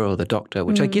family member or the doctor,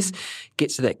 which I guess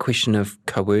gets to that question of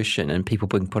coercion and people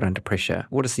being put under pressure.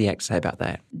 What does the Act say about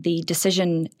that? The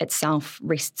decision itself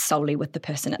rests solely with the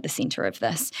person at the centre of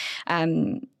this.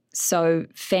 So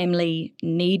family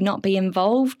need not be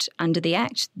involved under the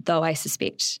Act, though I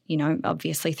suspect,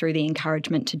 obviously through the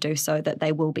encouragement to do so, that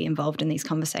they will be involved in these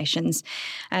conversations.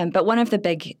 But one of the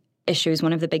big issues,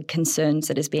 one of the big concerns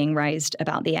that is being raised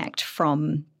about the Act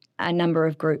from a number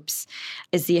of groups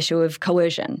is the issue of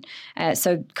coercion.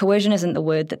 So coercion isn't the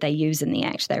word that they use in the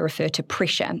Act. They refer to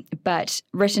pressure. But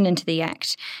written into the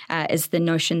Act is the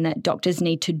notion that doctors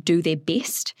need to do their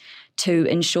best to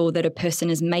ensure that a person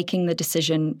is making the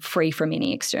decision free from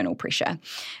any external pressure.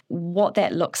 What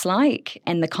that looks like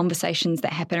and the conversations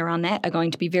that happen around that are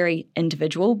going to be very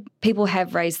individual. People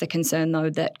have raised the concern, though,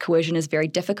 that coercion is very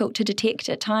difficult to detect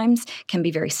at times, can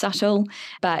be very subtle,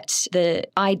 but the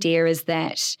idea is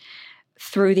that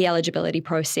through the eligibility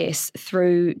process,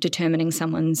 through determining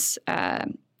someone's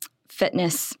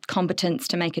fitness, competence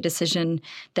to make a decision,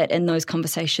 that in those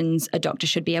conversations a doctor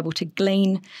should be able to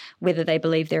glean whether they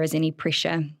believe there is any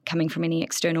pressure coming from any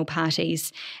external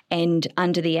parties, and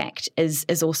under the Act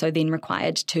is also then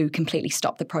required to completely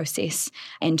stop the process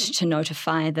and to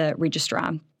notify the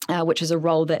registrar, which is a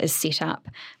role that is set up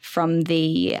from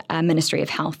the Ministry of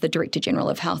Health. The Director General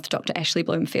of Health, Dr. Ashley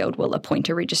Bloomfield, will appoint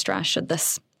a registrar should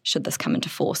this come into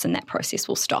force, and that process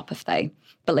will stop if they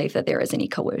believe that there is any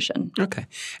coercion. Okay.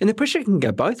 And the pressure can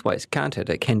go both ways, can't it?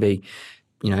 It can be,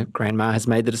 grandma has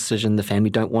made the decision, the family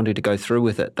don't want her to go through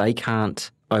with it. They can't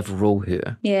overrule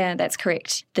her. Yeah, that's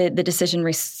correct. The decision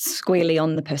rests squarely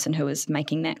on the person who is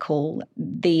making that call.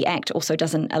 The Act also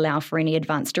doesn't allow for any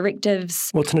advance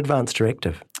directives. What's an advance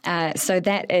directive? So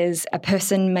that is a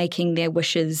person making their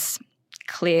wishes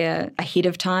clear ahead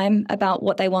of time about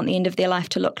what they want the end of their life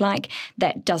to look like.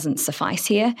 That doesn't suffice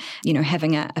here.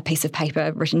 Having a piece of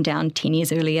paper written down 10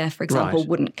 years earlier, for example,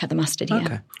 wouldn't cut the mustard here.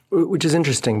 Okay. Which is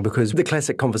interesting because the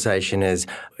classic conversation is,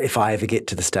 if I ever get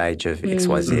to the stage of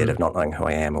XYZ, of not knowing who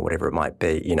I am or whatever it might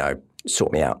be,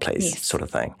 sort me out, please, sort of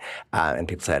thing. And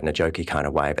people say it in a jokey kind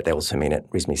of way, but they also mean it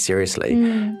reasonably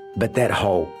seriously. But that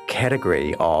whole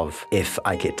category of, if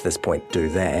I get to this point, do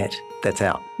that, that's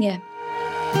out. Yeah.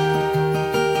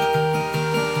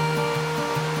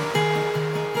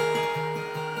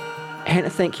 Hannah,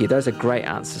 thank you. Those are great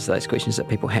answers to those questions that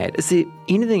people had. Is there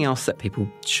anything else that people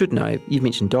should know? You've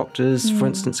mentioned doctors, for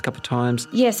instance, a couple of times.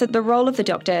 Yeah, so the role of the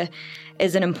doctor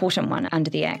is an important one under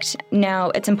the Act. Now,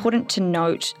 it's important to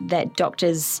note that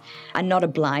doctors are not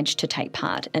obliged to take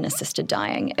part in assisted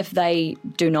dying if they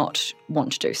do not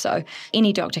want to do so.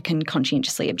 Any doctor can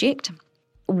conscientiously object.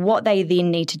 What they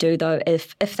then need to do, though,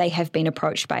 if they have been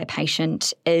approached by a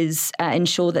patient, is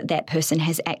ensure that that person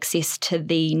has access to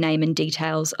the name and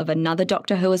details of another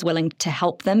doctor who is willing to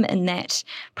help them in that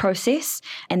process.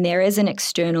 And there is an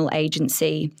external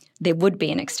agency. There would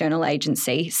be an external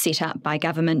agency set up by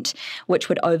government which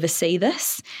would oversee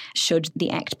this should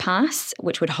the Act pass,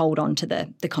 which would hold on to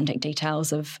the contact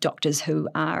details of doctors who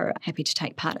are happy to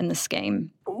take part in the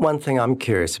scheme. One thing I'm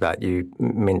curious about, you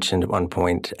mentioned at one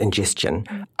point ingestion.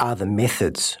 Are the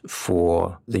methods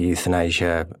for the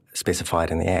euthanasia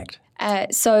specified in the Act?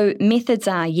 So methods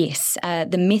are, yes.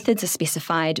 The methods are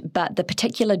specified, but the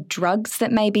particular drugs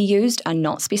that may be used are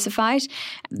not specified.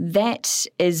 That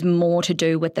is more to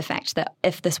do with the fact that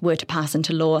if this were to pass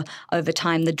into law, over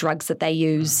time the drugs that they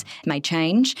use may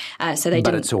change. But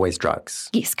it's always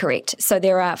drugs? Yes, correct. So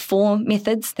there are 4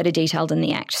 methods that are detailed in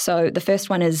the Act. So the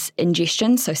first one is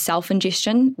ingestion, so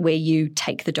self-ingestion, where you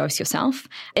take the dose yourself.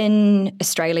 In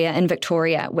Australia, in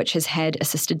Victoria, which has had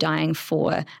assisted dying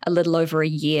for a little over a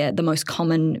year, the most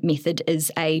common method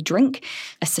is a drink,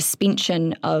 a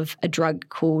suspension of a drug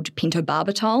called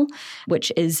pentobarbital,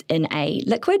 which is in a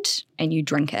liquid, and you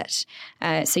drink it.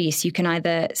 So yes, you can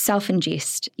either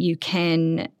self-ingest, you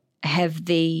can have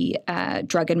the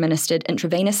drug administered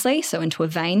intravenously, so into a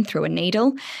vein through a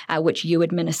needle, which you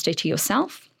administer to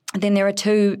yourself. Then there are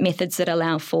two methods that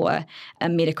allow for a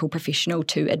medical professional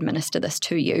to administer this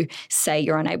to you, say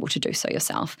you're unable to do so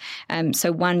yourself.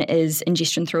 So one is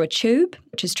ingestion through a tube,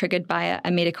 which is triggered by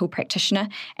a medical practitioner,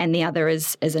 and the other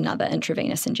is another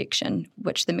intravenous injection,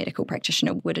 which the medical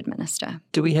practitioner would administer.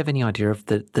 Do we have any idea of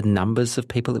the numbers of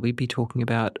people that we'd be talking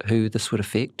about who this would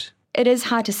affect? It is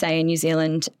hard to say in New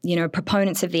Zealand.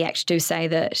 Proponents of the Act do say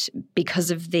that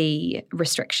because of the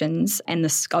restrictions and the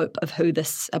scope of who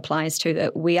this applies to,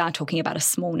 that we are talking about a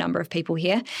small number of people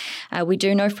here. We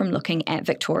do know from looking at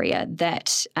Victoria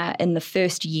that in the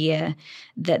first year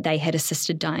that they had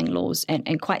assisted dying laws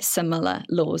and quite similar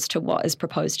laws to what is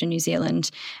proposed in New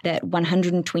Zealand, that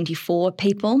 124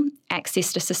 people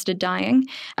accessed assisted dying.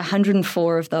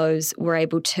 104 of those were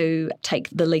able to take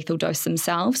the lethal dose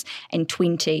themselves, and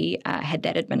 20 had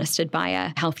that administered by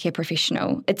a healthcare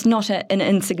professional. It's not an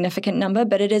insignificant number,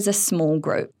 but it is a small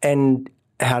group. And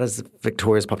how does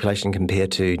Victoria's population compare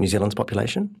to New Zealand's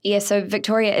population? Yeah, so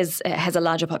Victoria has a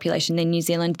larger population than New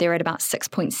Zealand. They're at about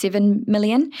 6.7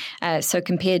 million. So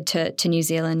compared to New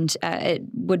Zealand, it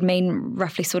would mean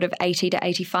roughly sort of 80 to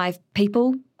 85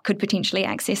 people could potentially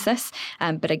access this.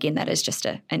 But again, that is just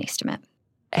an estimate.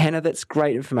 Hannah, that's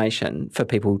great information for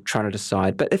people trying to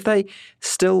decide. But if they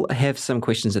still have some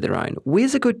questions of their own,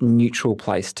 where's a good neutral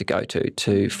place to go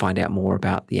to find out more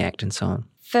about the Act and so on?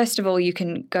 First of all, you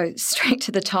can go straight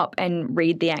to the top and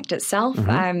read the Act itself. Mm-hmm.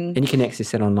 And you can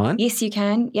access it online? Yes, you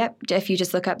can. Yep. If you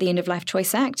just look up the End of Life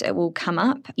Choice Act, it will come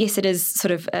up. Yes, it is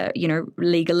sort of,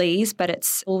 legalese, but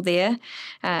it's all there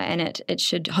and it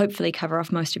should hopefully cover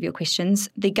off most of your questions.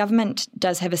 The government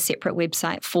does have a separate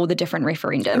website for the different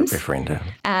referendums.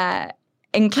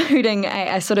 Including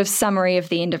a sort of summary of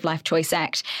the End of Life Choice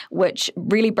Act, which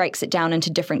really breaks it down into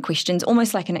different questions,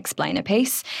 almost like an explainer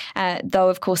piece. Though,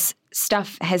 of course,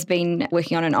 Stuff has been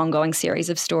working on an ongoing series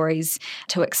of stories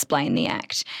to explain the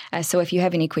Act. So if you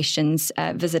have any questions,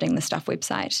 visiting the Stuff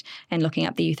website and looking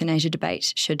up the euthanasia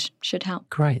debate should help.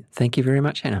 Great. Thank you very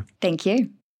much, Hannah. Thank you.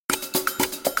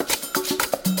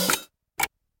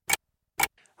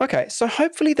 Okay, so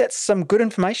hopefully that's some good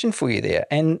information for you there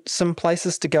and some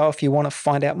places to go if you want to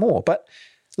find out more. But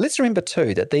let's remember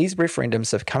too that these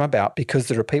referendums have come about because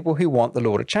there are people who want the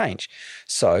law to change.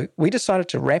 So we decided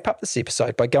to wrap up this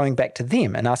episode by going back to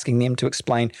them and asking them to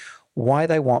explain why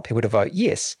they want people to vote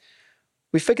yes.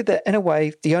 We figured that in a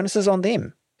way the onus is on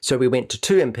them. So we went to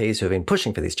two MPs who have been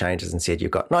pushing for these changes and said,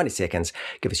 you've got 90 seconds,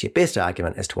 give us your best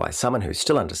argument as to why someone who's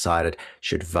still undecided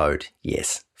should vote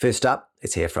yes. First up,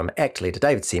 let's hear from ACT leader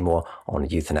David Seymour on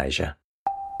euthanasia.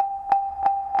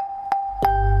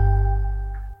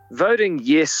 Voting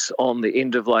yes on the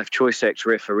End of Life Choice Act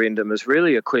referendum is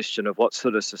really a question of what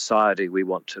sort of society we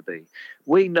want to be.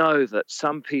 We know that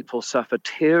some people suffer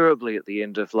terribly at the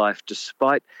end of life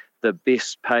despite the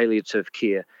best palliative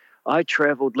care. I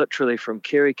travelled literally from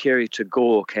Kerikeri to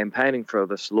Gore campaigning for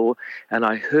this law, and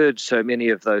I heard so many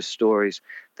of those stories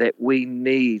that we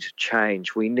need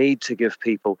change. We need to give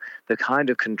people the kind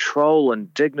of control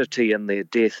and dignity in their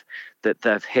death that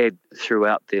they've had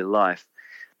throughout their life.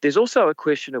 There's also a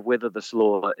question of whether this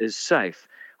law is safe.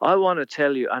 I want to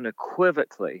tell you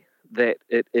unequivocally that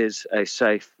it is a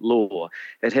safe law.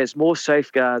 It has more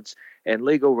safeguards and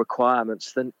legal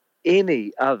requirements than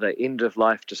any other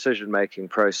end-of-life decision-making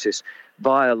process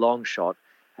by a long shot.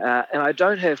 And I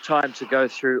don't have time to go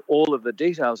through all of the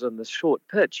details in this short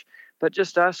pitch, but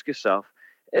just ask yourself,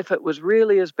 if it was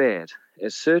really as bad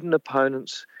as certain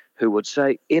opponents who would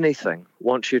say anything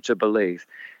want you to believe,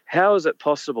 how is it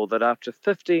possible that after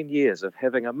 15 years of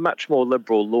having a much more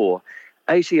liberal law,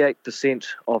 88%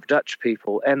 of Dutch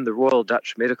people and the Royal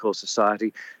Dutch Medical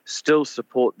Society still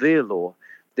support their law?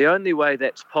 The only way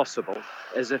that's possible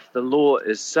is if the law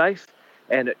is safe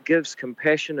and it gives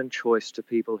compassion and choice to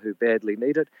people who badly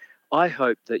need it. I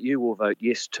hope that you will vote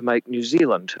yes to make New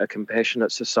Zealand a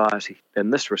compassionate society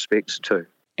in this respect too.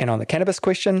 And on the cannabis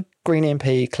question, Green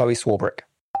MP Chloe Swarbrick.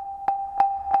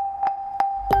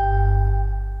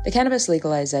 The cannabis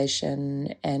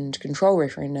legalisation and control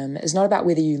referendum is not about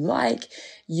whether you like,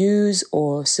 use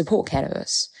or support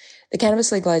cannabis. The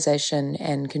cannabis legalisation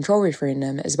and control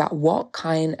referendum is about what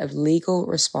kind of legal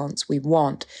response we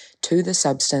want to the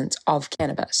substance of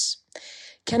cannabis.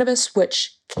 Cannabis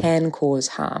which can cause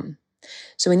harm.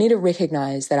 So we need to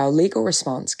recognise that our legal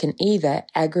response can either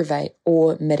aggravate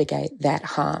or mitigate that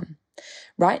harm.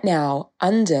 Right now,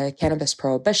 under cannabis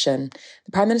prohibition,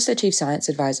 the Prime Minister Chief Science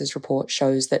Advisor's report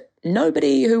shows that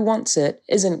nobody who wants it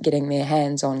isn't getting their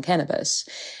hands on cannabis.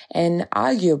 And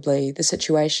arguably, the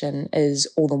situation is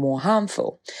all the more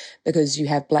harmful because you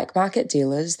have black market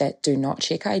dealers that do not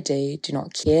check ID, do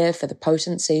not care for the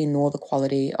potency nor the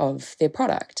quality of their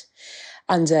product.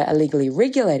 Under a legally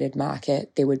regulated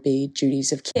market, there would be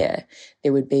duties of care.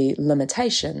 There would be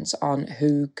limitations on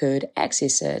who could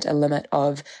access it, a limit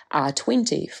of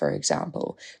R20, for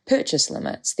example. Purchase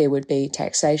limits. There would be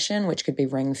taxation, which could be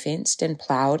ring-fenced and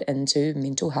ploughed into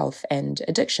mental health and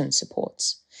addiction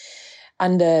supports.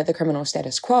 Under the criminal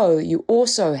status quo, you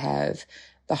also have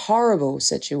the horrible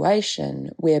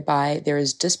situation whereby there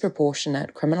is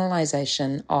disproportionate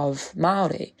criminalisation of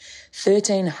Māori.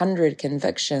 1,300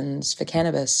 convictions for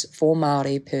cannabis for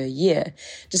Māori per year,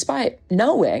 despite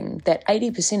knowing that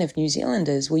 80% of New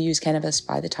Zealanders will use cannabis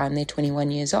by the time they're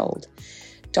 21 years old.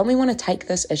 Don't we want to take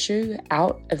this issue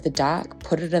out of the dark,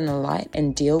 put it in the light,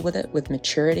 and deal with it with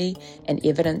maturity and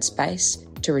evidence base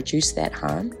to reduce that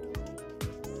harm?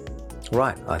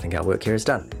 Right, I think our work here is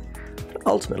done.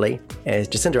 Ultimately, as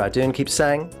Jacinda Ardern keeps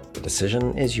saying, the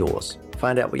decision is yours.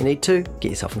 Find out what you need to, get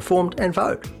yourself informed, and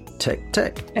vote. Tick,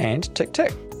 tick. And tick,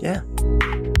 tick. Yeah.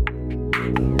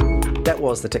 That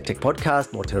was the Tick Tick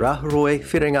podcast. Mō te rahuroi,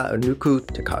 whiringa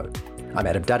unuku te kau. I'm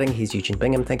Adam Dudding, here's Eugene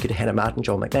Bingham. Thank you to Hannah Martin,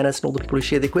 Joel McManus, and all the people who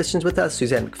share their questions with us,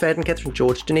 Suzanne McFadden, Catherine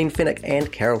George, Janine Fennick, and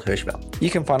Carol Hirschfeld. You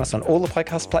can find us on all the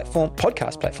podcast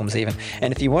platforms even.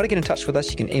 And if you want to get in touch with us,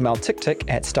 you can email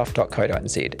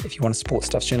ticktick@stuff.co.nz. If you want to support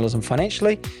Stuff's journalism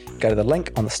financially, go to the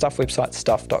link on the Stuff website,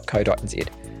 stuff.co.nz.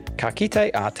 Ka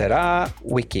kite a te rā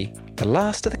wiki, the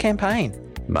last of the campaign.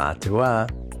 Mā te wā.